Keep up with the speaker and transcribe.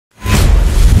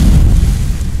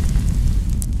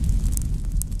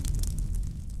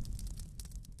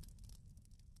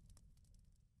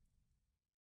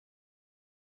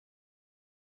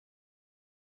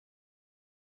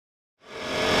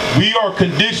we are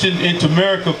conditioned into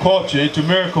American culture, into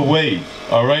American ways,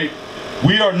 all right?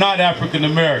 We are not African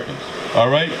Americans, all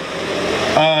right?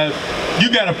 You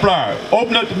got a flyer.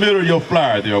 Open up the middle of your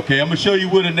flyer there, okay? I'm gonna show you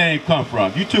where the name come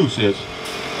from. You too, sis.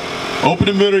 Open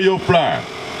the middle of your flyer.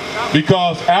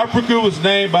 Because Africa was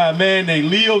named by a man named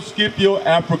Leo Scipio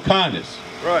Africanus.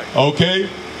 Right. Okay?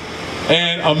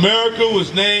 And America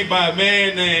was named by a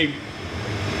man named,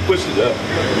 what's his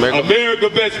America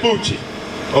Vespucci.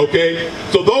 Okay?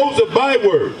 So those are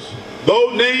bywords.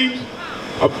 Those names,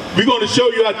 we're going to show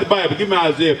you out the Bible. Give me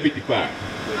Isaiah 55.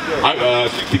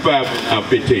 65 and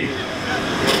 15.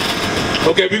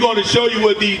 Okay, we're going to show you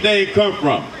where these names come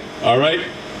from. All right?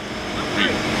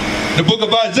 The book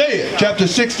of Isaiah, chapter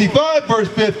 65, verse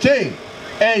 15.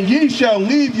 And ye shall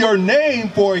leave your name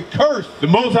for a curse. The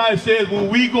Most High says when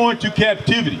we go into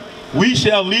captivity, we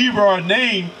shall leave our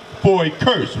name for a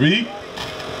curse. Read.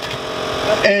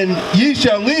 And ye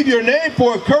shall leave your name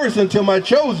for a curse unto my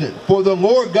chosen. For the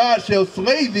Lord God shall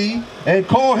slay thee and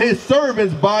call his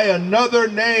servants by another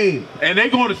name. And they're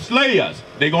going to slay us.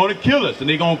 They're going to kill us. And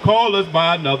they're going to call us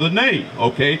by another name.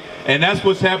 Okay? And that's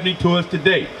what's happening to us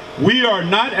today. We are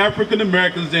not African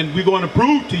Americans, and we're going to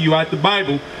prove to you out the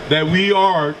Bible that we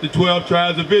are the 12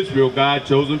 tribes of Israel, God's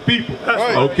chosen people.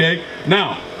 Right. Okay?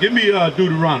 Now, give me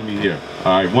Deuteronomy here.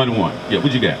 All right, 1 and 1. Yeah,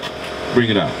 what you got? Bring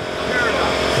it out.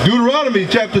 Deuteronomy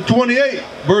chapter 28,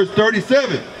 verse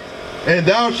 37. And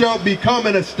thou shalt become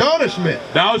an astonishment.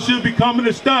 Thou shalt become an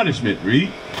astonishment.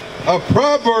 Read. A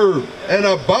proverb and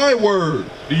a byword.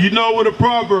 Do you know what a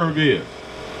proverb is?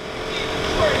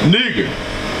 Nigger,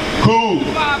 cool,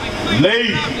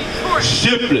 lazy,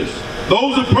 shiftless.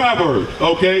 Those are proverbs,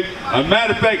 okay? As a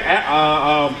matter of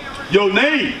fact, your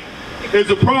name is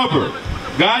a proverb.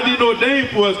 God didn't ordain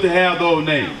for us to have those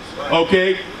names,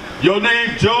 okay? Your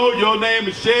name Joe, your name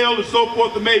Michelle, and so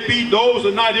forth it may be, those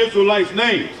are not Israelites'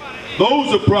 names.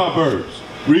 Those are proverbs.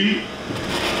 Read.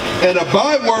 And a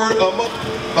byword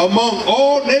among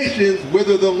all nations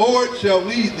whither the Lord shall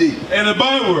lead thee. And a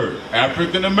byword,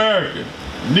 African American,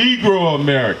 Negro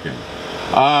American,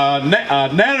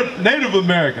 Native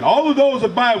American, all of those are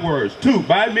bywords, too.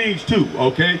 By means too,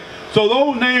 okay? So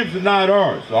those names are not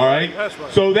ours, all right? That's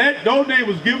right. So those names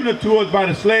was given to us by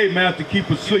the slave master to keep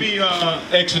us asleep. Give me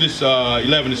Exodus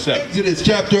 11 and 7. Exodus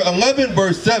chapter 11,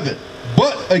 verse 7.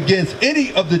 But against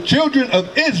any of the children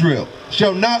of Israel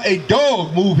shall not a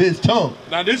dog move his tongue.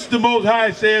 Now this is the Most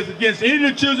High says, against any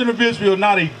of the children of Israel,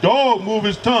 not a dog move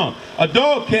his tongue. A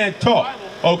dog can't talk.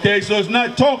 Okay, so it's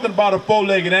not talking about a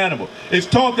four-legged animal. It's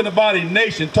talking about a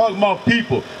nation, talking about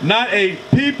people. Not a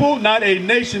people, not a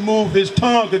nation move his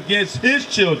tongue against his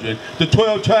children, the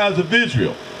 12 tribes of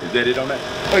Israel. Is that it on that?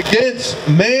 Against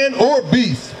man or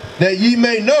beast, that ye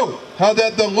may know how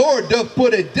that the Lord doth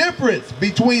put a difference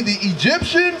between the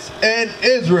Egyptians and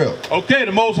Israel. Okay,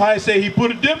 the Most High say he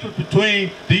put a difference between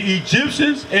the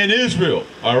Egyptians and Israel.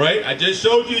 All right, I just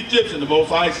showed you Egyptians. The Most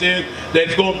High said that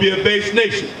it's going to be a base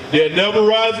nation. They'll never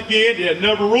rise again. They'll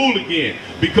never rule again.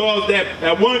 Because that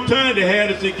at one time they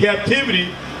had us in captivity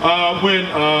when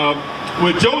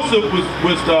Joseph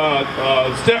was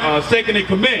second in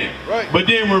command. Right. But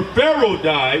then when Pharaoh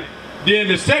died, then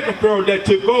the second Pharaoh that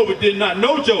took over did not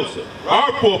know Joseph,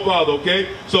 our forefather, okay?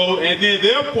 So, and then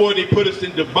therefore they put us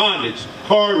into bondage,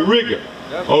 hard rigor,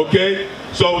 okay?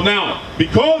 So now,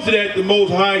 because of that, the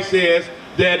Most High says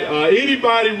that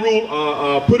anybody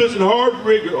put us in hard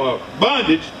rigor or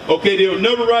bondage, okay, they'll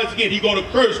never rise again. He's going to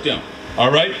curse them, all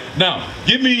right? Now,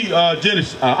 give me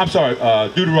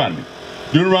Deuteronomy.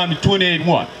 Deuteronomy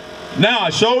 28:1. Now I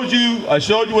showed you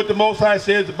what the Most High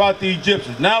says about the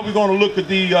Egyptians. Now we're going to look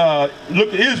at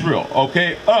Israel,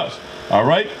 okay, us, all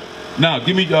right. Now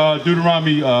give me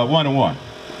Deuteronomy 1 and 1.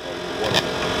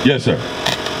 Yes, sir.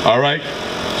 All right.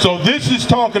 So this is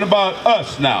talking about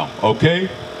us now, okay.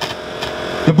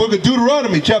 The book of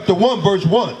Deuteronomy, chapter 1, verse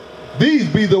 1. These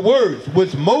be the words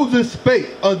which Moses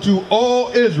spake unto all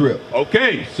Israel.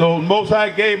 Okay, so Most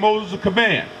High gave Moses a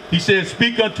command. He said,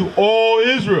 speak unto all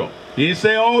Israel. He didn't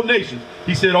say all nations.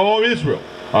 He said all Israel.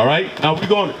 All right. Now we're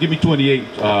going to give me 28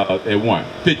 and 1.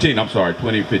 15. I'm sorry.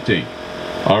 20:15.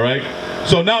 All right.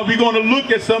 So now we're going to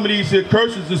look at some of these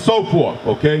curses and so forth.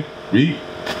 Okay. Read.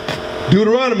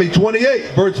 Deuteronomy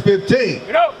 28, verse 15.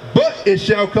 But it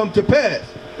shall come to pass.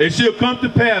 It shall come to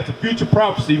pass. A future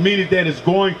prophecy, meaning that it's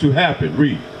going to happen.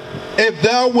 Read. If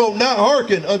thou wilt not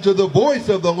hearken unto the voice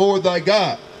of the Lord thy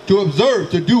God, to observe,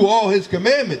 to do all his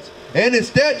commandments and his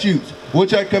statutes,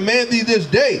 which I command thee this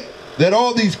day, that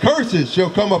all these curses shall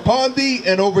come upon thee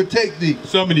and overtake thee.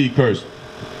 Some of these curses.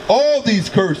 all these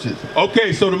curses.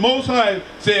 Okay, so the Most High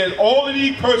says all of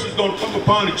these curses are going to come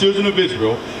upon the children of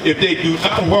Israel if they do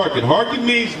not hearken. Hearken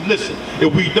means listen.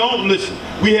 If we don't listen,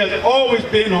 we have always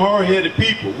been hard-headed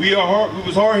people. We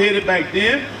was hard-headed back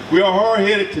then. We are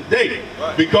hard-headed today,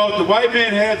 because the white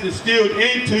man has instilled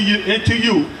into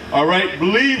you, all right,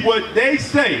 believe what they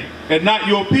say and not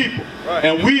your people. Right.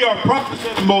 And we are prophets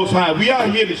of the Most High. We are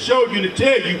here to show you, to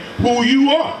tell you who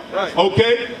you are. Right.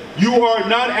 Okay? You are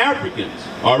not Africans.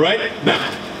 All right? Now,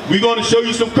 we're going to show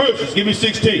you some curses. Give me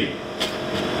 16.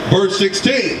 Verse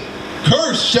 16.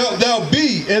 Cursed shalt thou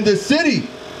be in the city,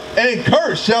 and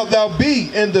cursed shalt thou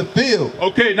be in the field.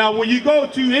 Okay, now when you go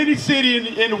to any city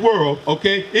in the world,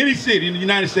 okay, any city in the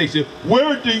United States,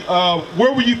 where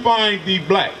will you find the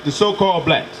blacks, the so-called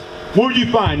blacks? Where will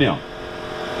you find them?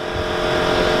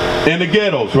 In the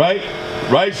ghettos, right?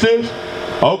 Right, sis?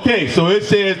 Okay, so it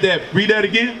says that, read that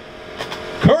again.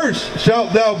 Cursed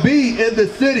shalt thou be in the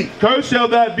city. Cursed shall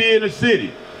thou be in the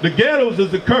city. The ghettos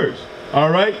is a curse,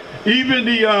 all right? Even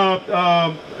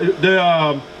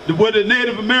where the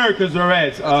Native Americans are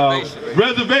at,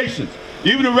 reservations.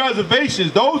 Even the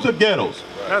reservations, those are ghettos.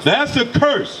 That's a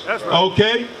curse. That's right.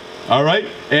 Okay? All right?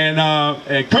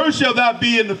 And cursed shall thou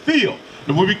be in the field.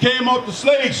 And when we came off the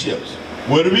slave ships,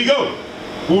 where did we go?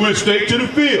 We went straight to the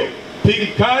field,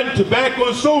 picking cotton, tobacco,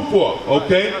 and so forth.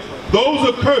 Okay? Those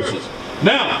are curses.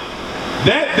 Now,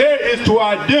 that there is to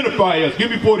identify us. Give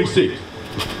me 46.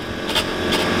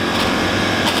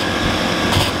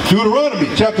 Deuteronomy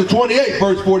chapter 28,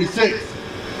 verse 46.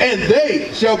 And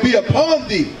they shall be upon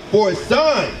thee for a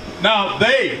sign. Now,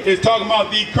 they is talking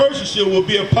about the curses will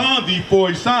be upon thee for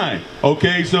a sign.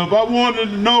 Okay, so if I wanted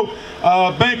to know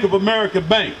Bank of America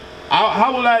Bank,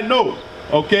 how will I know?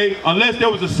 Okay, unless there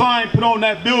was a sign put on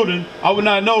that building, I would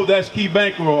not know that's Key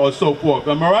Bank or so forth.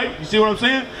 Am I right? You see what I'm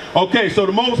saying? Okay, so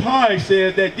the Most High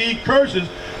says that these curses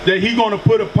that He's going to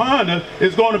put upon us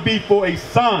is going to be for a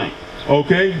sign.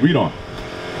 Okay, read on.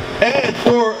 And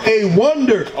for a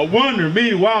wonder. A wonder,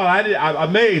 meaning, wow, I'm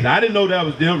amazed. I didn't know that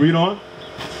was them. Read on.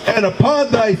 And upon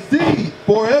thy seed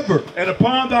forever. And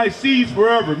upon thy seeds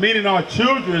forever, meaning our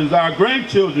children, our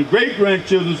grandchildren,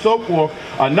 great-grandchildren, and so forth,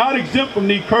 are not exempt from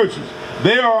these curses.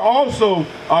 They are also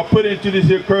put into this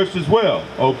here curse as well.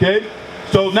 Okay?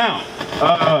 So now,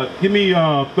 give me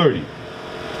 30.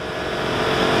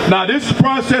 Now, this is a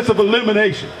process of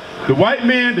elimination. The white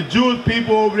man, the Jewish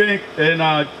people over there in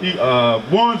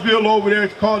Warrensville over there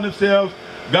is calling themselves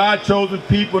God-chosen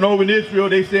people, and over in Israel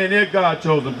they saying they're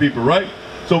God-chosen people, right?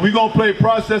 So we're going to play a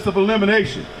process of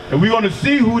elimination, and we're going to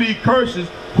see who did these curses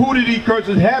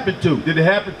happen to? Did it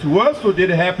happen to us, or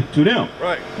did it happen to them?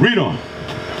 Right. Read on.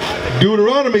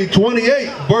 Deuteronomy 28,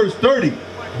 verse 30.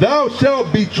 Thou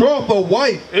shalt betroth a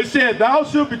wife. It said, thou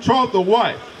shalt betroth a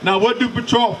wife. Now, what do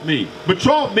betroth mean?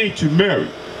 Betroth means to marry.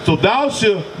 So thou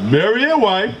shalt marry a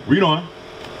wife. Read on.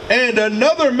 And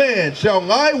another man shall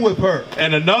lie with her.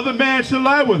 And another man shall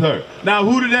lie with her. Now,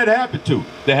 who did that happen to?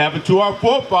 That happened to our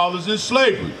forefathers in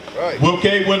slavery. Right.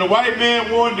 Okay, when the white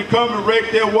man wanted to come and rape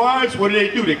their wives, what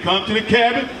did they do? They come to the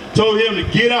cabin, told him to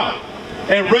get out,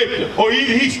 and raped them. Or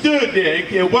he stood there.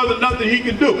 It wasn't nothing he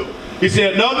could do. He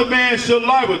said, another man shall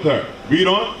lie with her. Read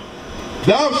on.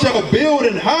 Thou shalt build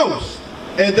an house,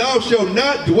 and thou shalt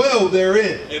not dwell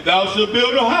therein. And thou shalt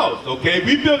build a house. Okay,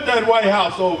 we built that white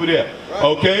house over there. Right.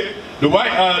 Okay, the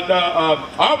white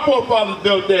our forefathers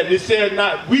built that. It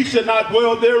said we should not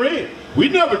dwell therein. We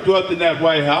never dwelt in that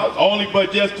white house, only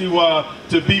but just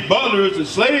to be butlers and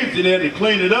slaves in there and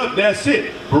clean it up. That's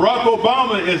it. Barack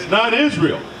Obama is not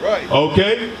Israel. Right.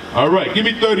 Okay. All right. Give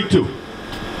me 32.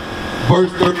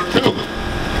 Verse 32.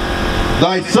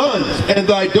 Thy sons and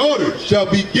thy daughters shall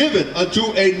be given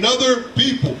unto another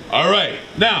people. All right.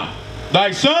 Now,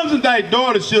 thy sons and thy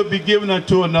daughters shall be given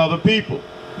unto another people.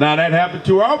 Now, that happened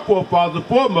to our forefathers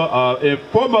and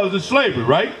foremothers in slavery,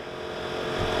 right?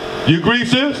 You agree,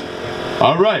 sis?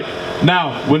 All right.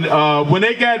 Now, when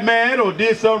they got mad or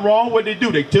did something wrong, what they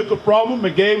do? They took it from them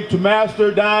and gave it to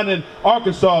Master down in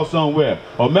Arkansas somewhere,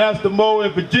 or Master Mo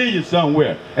in Virginia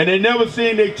somewhere, and they never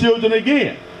seen their children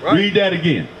again. Right. Read that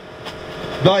again.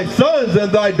 Thy sons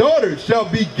and thy daughters shall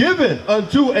be given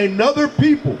unto another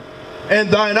people, and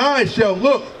thine eyes shall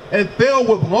look and fail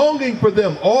with longing for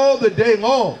them all the day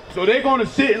long. So they're going to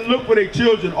sit and look for their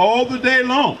children all the day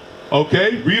long.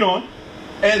 Okay, read on.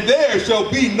 And there shall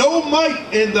be no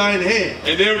might in thine hand.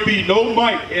 And there will be no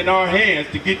might in our hands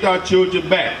to get our children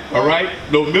back. All right?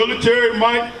 No military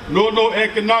might, nor no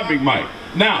economic might.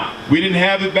 Now, we didn't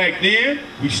have it back then.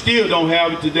 We still don't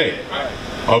have it today.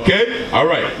 Okay? All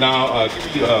right. Now,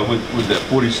 was that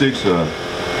 46?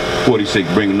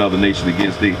 46, bring another nation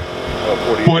against thee.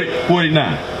 49.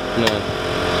 No.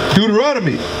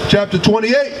 Deuteronomy chapter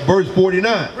 28, verse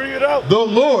 49. Bring it out. The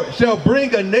Lord shall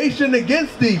bring a nation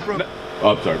against thee from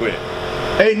Oh, I'm sorry, go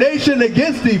ahead. a nation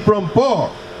against thee from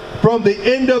far, from the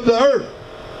end of the earth,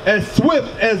 as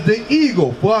swift as the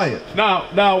eagle flieth.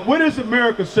 Now, what is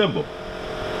America's symbol?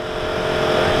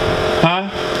 Huh?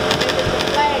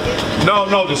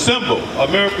 No, the symbol,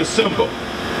 America's symbol.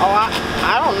 Oh,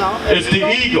 I don't know. It's the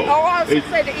eagle. Oh, I was going to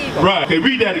say the eagle. Right, okay,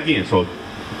 read that again, soldier.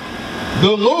 The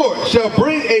Lord shall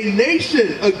bring a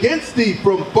nation against thee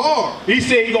from far. He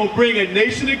said he's going to bring a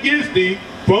nation against thee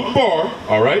from far,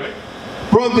 all right?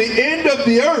 From the end of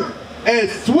the earth,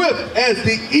 as swift as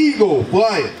the eagle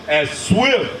flieth. As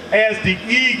swift as the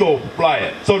eagle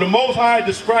flieth. So the Most High is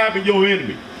describing your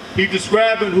enemy. He's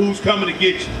describing who's coming to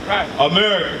get you. Right.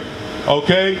 America,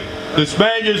 okay? The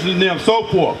Spaniards and them, so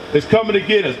forth, is coming to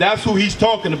get us. That's who he's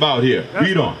talking about here.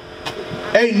 Read on.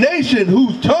 A nation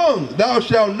whose tongue thou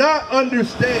shalt not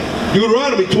understand.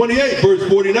 Deuteronomy 28, verse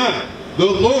 49. The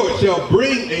Lord shall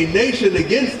bring a nation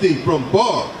against thee from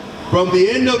far, from the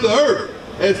end of the earth,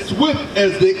 as swift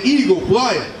as the eagle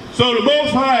flieth. So the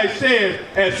Most High says,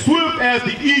 as swift as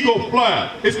the eagle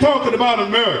flieth. It's talking about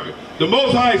America. The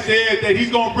Most High says that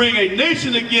he's going to bring a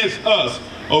nation against us,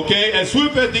 okay, as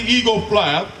swift as the eagle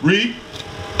flieth. Read.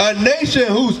 A nation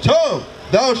whose tongue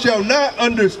thou shalt not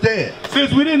understand.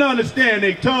 Since we didn't understand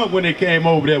their tongue when they came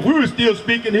over there, we were still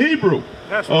speaking Hebrew.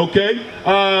 That's right.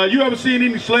 Okay? You ever seen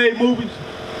any slave movies?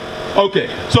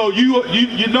 Okay, so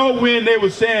you know when they were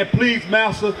saying, please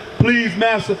master,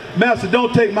 master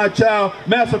don't take my child,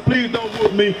 master please don't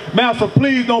whip me, master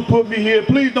please don't put me here,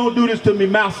 please don't do this to me,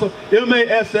 master,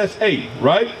 M-A-S-S-A,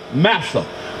 right? Master.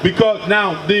 Because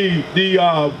now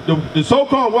the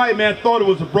so-called white man thought it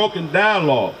was a broken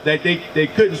dialogue, that they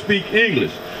couldn't speak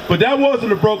English. But that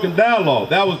wasn't a broken dialogue,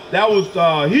 that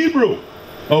was Hebrew.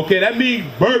 Okay, that means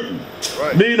burden,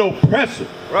 Right. mean oppressor.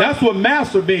 Right. That's what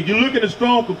master means. You look at the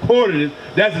strong concordance,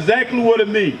 that's exactly what it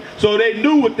means. So they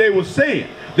knew what they were saying.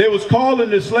 They was calling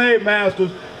the slave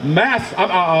masters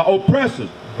oppressors,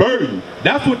 burden.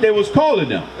 That's what they was calling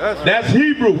them. That's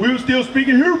Hebrew. We were still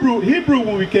speaking Hebrew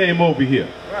when we came over here.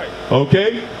 Right.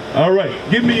 Okay? All right.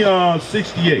 Give me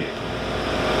 68.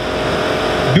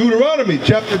 Deuteronomy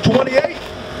chapter 28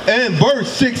 and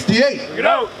verse 68. Bring it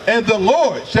out. And the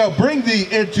Lord shall bring thee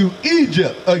into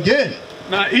Egypt again.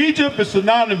 Now, Egypt is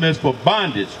synonymous for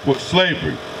bondage, for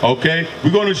slavery, okay?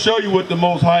 We're going to show you what the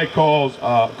Most High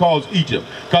calls Egypt.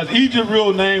 Because Egypt's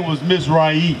real name was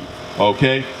Mizraim,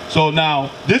 okay? So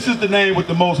now, this is the name what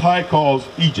the Most High calls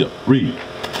Egypt. Read.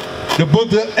 The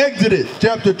book of Exodus,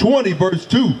 chapter 20, verse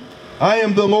 2. I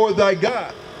am the Lord thy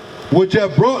God, which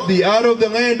have brought thee out of the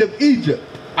land of Egypt.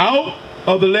 Out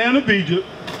of the land of Egypt.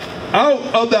 Out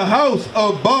of the house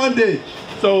of bondage.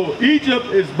 So Egypt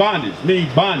is bondage,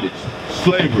 means bondage,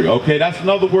 slavery, okay? That's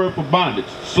another word for bondage,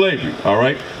 slavery, all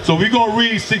right? So we're going to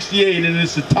read 68 in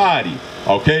its entirety,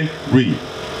 okay? Read.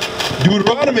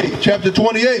 Deuteronomy chapter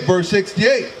 28, verse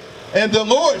 68. And the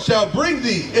Lord shall bring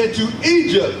thee into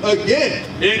Egypt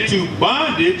again. Into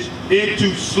bondage,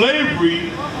 into slavery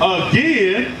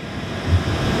again.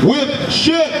 With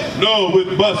ships. No,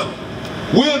 with buses.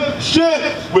 With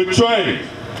ships. With trains.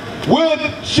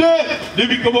 With ships. Did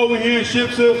we come over here in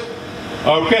ships, sis?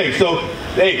 Okay, so,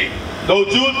 hey,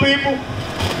 those Jewish people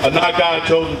are not God's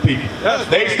chosen people.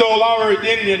 They stole our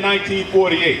identity in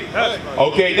 1948.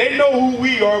 Okay, they know who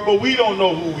we are, but we don't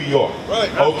know who we are. Right.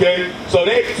 Okay,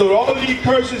 so all of these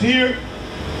curses here,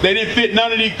 they didn't fit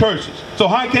none of these curses. So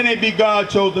how can they be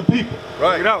God's chosen people?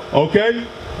 Right. Okay,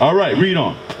 all right, read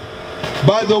on.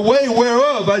 By the way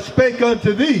whereof I spake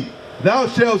unto thee, thou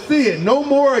shalt see it no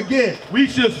more again. We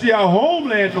shall see our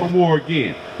homeland no more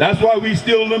again. That's why we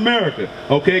still in America,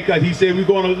 okay? Because he said we're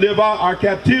going to live out our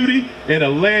captivity in a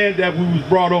land that we was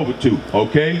brought over to,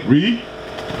 okay? Read.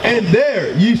 And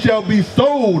there ye shall be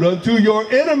sold unto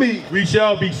your enemies. We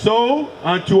shall be sold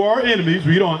unto our enemies,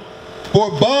 read on,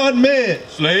 For bondmen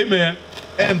slave men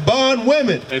and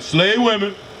bondwomen, and slave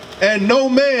women, and no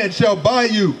man shall buy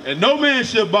you. and no man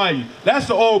shall buy you. That's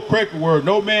the old Quaker word.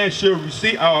 No man shall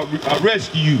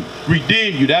rescue you,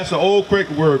 redeem you. That's the old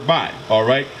Quaker word, buy, all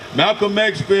right? Malcolm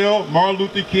X fell, Martin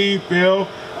Luther King fell,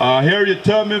 Harriet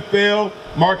Tubman fell,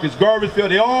 Marcus Garvey fell.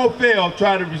 They all fell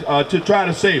to try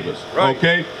to save us, Right.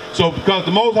 okay? So because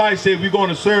the Most High said we're going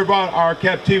to serve out our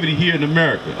captivity here in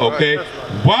America, okay? Right,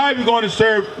 Why are we going to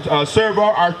serve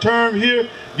out our term here?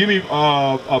 Give me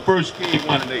 1 King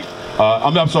 1 and 8.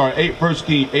 I'm sorry, 1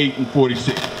 King 8 and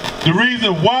 46. The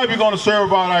reason why we're going to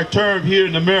serve out our term here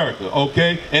in America,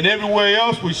 okay, and everywhere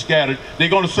else we scattered, they're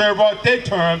going to serve out their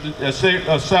terms of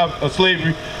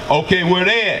slavery, okay, where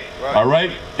they at, right. All right,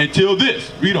 until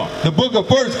this. Read on. The book of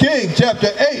 1 Kings, chapter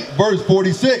 8, verse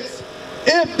 46.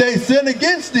 If they sin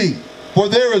against thee, for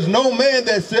there is no man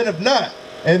that sinneth not,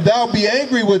 and thou be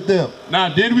angry with them.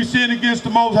 Now, did we sin against the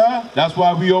Most High? That's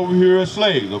why we over here as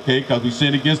slaves, okay, because we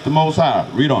sin against the Most High.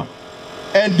 Read on.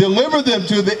 And deliver them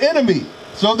to the enemy,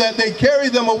 so that they carry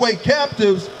them away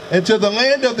captives into the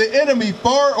land of the enemy,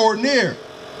 far or near.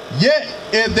 Yet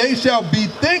if they shall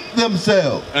bethink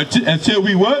themselves. Until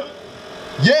we what?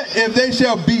 Yet if they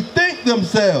shall bethink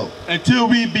themselves. Until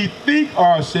we bethink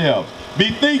ourselves.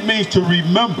 Bethink means to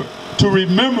remember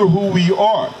who we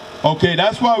are. Okay,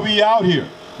 that's why we out here.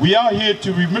 We out here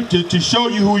to show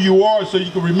you who you are, so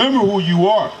you can remember who you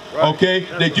are. Right. Okay,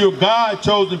 that you're God's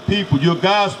chosen people, you're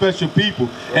God's special people,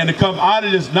 right. And to come out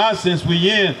of this nonsense we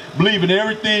in, believing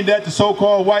everything that the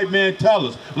so-called white man tell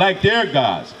us, like they're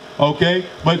gods. Okay,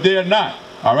 but they're not.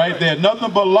 All right, they're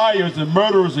nothing but liars and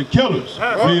murderers and killers.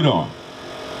 Right. Read on.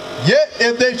 Yet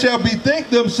if they shall bethink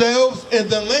themselves in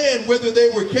the land whither they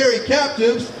were carried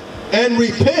captives, and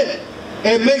repent,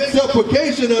 and make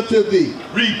supplication unto thee.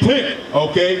 Repent,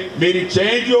 okay? Meaning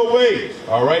change your ways,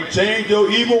 all right? Change your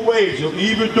evil ways, your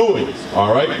evil doings,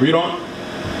 all right? Read on.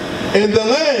 In the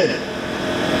land,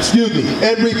 excuse me,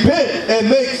 and repent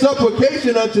and make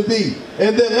supplication unto thee,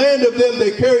 in the land of them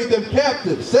that carried them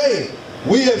captive, saying,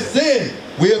 we have sinned,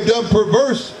 we have done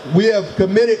perverse, we have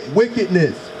committed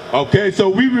wickedness. Okay, so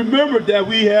we remember that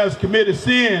we have committed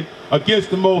sin against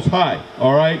the Most High,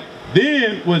 all right?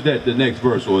 Then, was that the next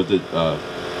verse, or was it?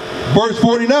 Verse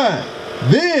 49.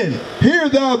 Then hear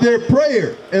thou their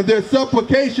prayer and their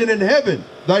supplication in heaven,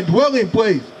 thy dwelling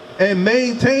place, and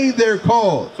maintain their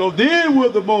cause. So then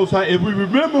will the Most High, if we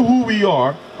remember who we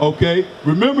are, okay,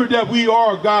 remember that we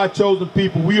are God's chosen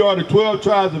people, we are the 12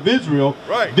 tribes of Israel,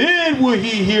 right. Then will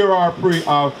he hear our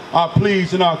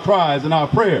pleas and our cries and our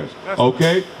prayers, that's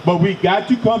okay? Right. But we got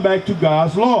to come back to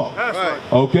God's law, that's right.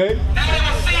 Okay?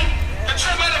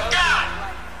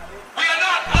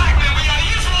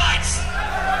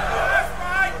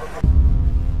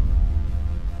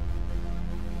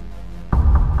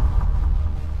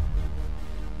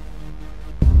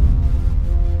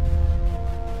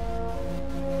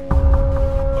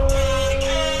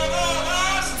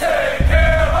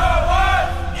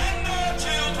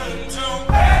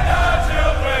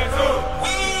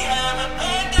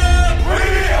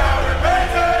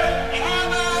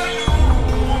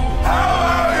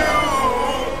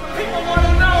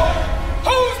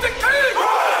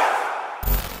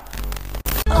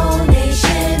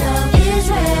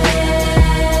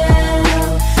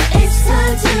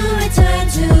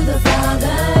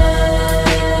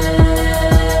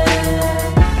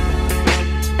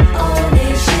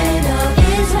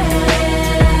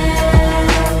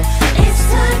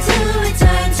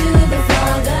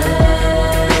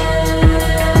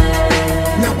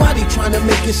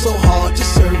 So hard to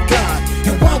serve God.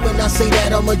 And why when I say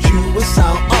that I'm a Jew, it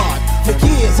sound odd. For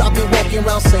years I've been walking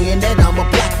around saying that I'm a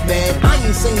black man. I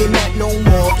ain't saying that no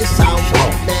more, it sounds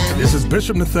wrong, man. This is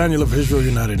Bishop Nathaniel of Israel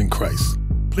United in Christ.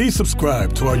 Please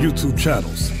subscribe to our YouTube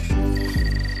channels.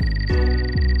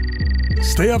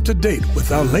 Stay up to date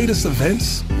with our latest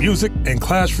events, music, and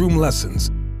classroom lessons.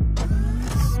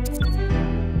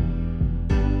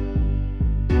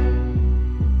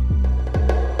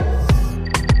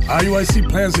 IUIC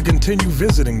plans to continue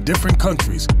visiting different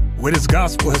countries where this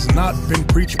gospel has not been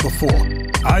preached before.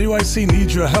 IUIC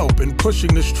needs your help in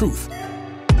pushing this truth.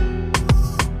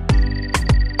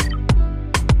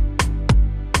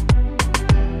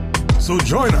 So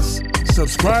join us,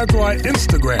 subscribe to our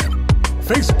Instagram,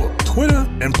 Facebook, Twitter,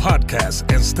 and podcasts,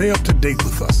 and stay up to date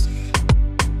with us.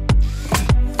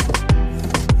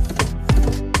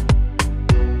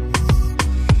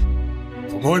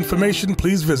 For more information,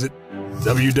 please visit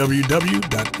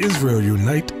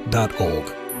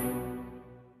www.israelunite.org.